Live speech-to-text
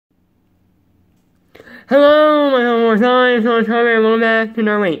Hello, my home time, so I'm welcome back to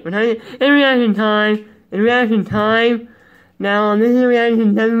reaction time. In reaction time. Now, this is a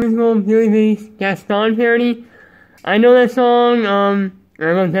reaction to the musical beauty-based Gaston parody. I know that song, I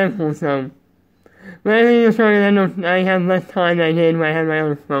love Deadpool, so. But I think it's starting, I have less time than I did when I had my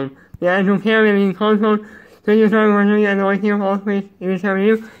other phone. The actual parody of the console, so you start working at the right here, all place, if it's over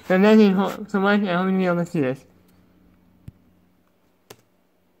you. So thank you so much, I hope you'll be able to see this.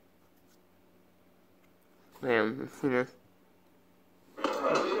 Man, let's see this.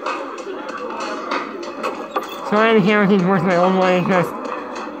 Sorry, the camera seems worse than my old one, it's just,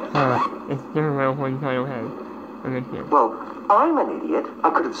 it's different my old one, so I don't have it. Well, I'm an idiot. I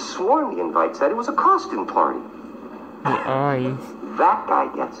could have sworn the invite said it was a costume party. The eyes. That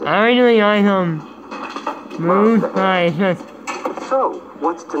guy gets it. I already know the eyes, moon eyes, just. So,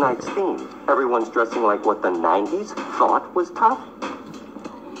 what's tonight's theme? Everyone's dressing like what the 90s thought was tough?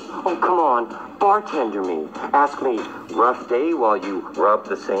 Oh, come on. Bartender me. Ask me, rough day while you rub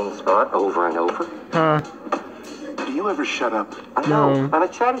the same spot over and over? Do you ever shut up? I know. I'm a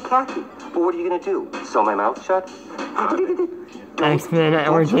chatty Cathy. But what are you gonna do? Sew my mouth shut? X-Men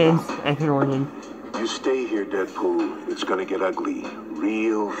Origins. X-Men Origins. You stay here, Deadpool. It's gonna get ugly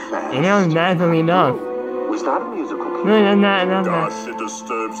real fast. It was naturally enough. Was that a musical cue? No, not Gosh, it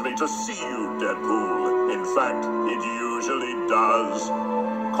disturbs me to see you, Deadpool. In fact, it usually does.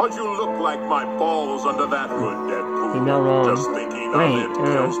 Cause you look like my balls under that hood, Deadpool. You're not wrong. Just thinking of it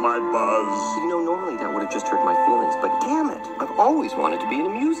kills my buzz. You know, normally that would have just hurt my feelings, but damn it, I've always wanted to be in a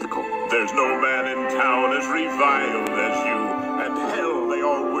musical. There's no man in town as reviled as you, and hell, they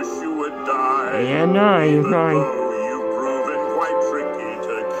all wish you would die. Yeah, no, you're right. You've proven quite tricky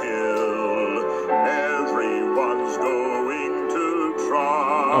to kill. Everyone's going to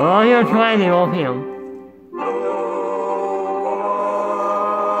try. Oh, you're trying to help him.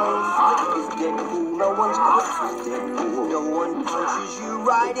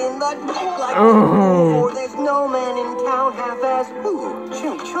 Right in the neck like for there's no man in town half as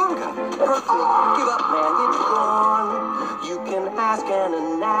chimichanga. Perfect. Give up, man, it's gone. You can ask Anna,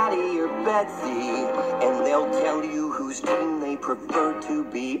 Natty, or Betsy, and they'll tell you whose team they prefer to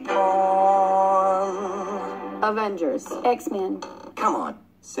be on. Avengers. X-Men. Come on,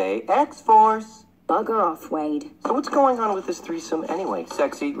 say X-Force. Bugger off, Wade. So what's going on with this threesome anyway?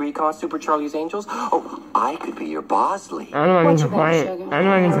 Sexy, Recon, Super Charlie's Angels? Oh, I could be your Bosley. I don't want to be quiet. I don't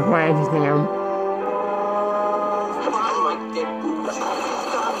want to be quiet, just am.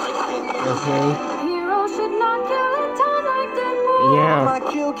 Okay. Hero should not kill a ton like Deadpool. Yeah. My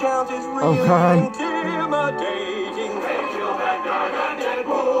kill count is really intimidating. Kill that guy, that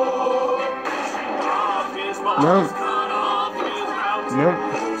Deadpool. Nope. Nope.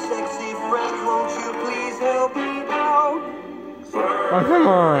 Oh, come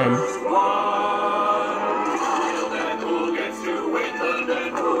on.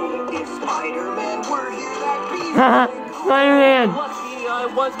 Haha, Spider-Man! Lucky I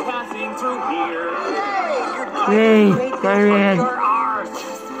was passing through here. Yay, Spider-Man.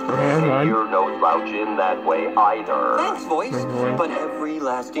 You're no slouch in that way either. Thanks, voice. But every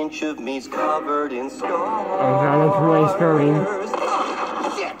last inch of me's covered in scars. Oh god, that's really scary.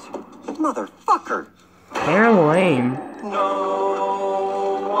 Shit! Motherfucker! They're lame. No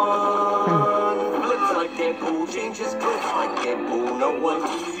one looks like Deadpool, changes clothes like Deadpool. No one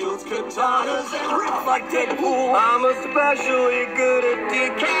wields katanas and rips like Deadpool. I'm especially good at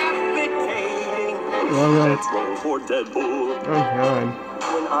decapitating. Let's roll for Deadpool. Oh god.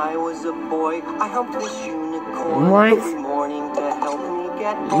 When I was a boy, I humped this unicorn every morning to help me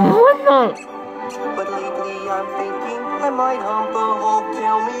get born. What the? But lately I'm thinking I might hump the Hulk.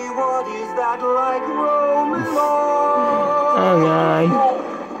 Tell me, what is that like, Roman law? Oh god.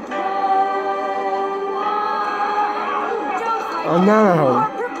 Oh no.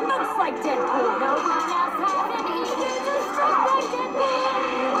 Looks like Deadpool. No one else has any just like Deadpool.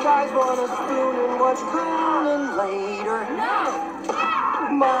 You guys want a spoon and watch Conan later? No.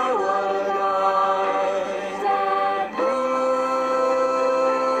 My one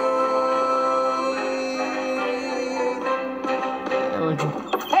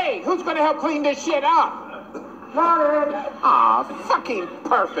Hey, who's gonna help clean this shit up? Aw, fucking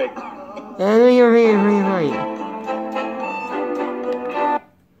perfect. And you're right.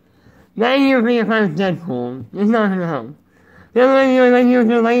 Then you're being fun with Deadpool. It's not gonna help. The other one you're like you with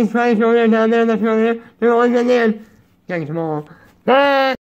your legs, try to shoulder down there, left shoulder, there, one, and then. Check them all. Bye!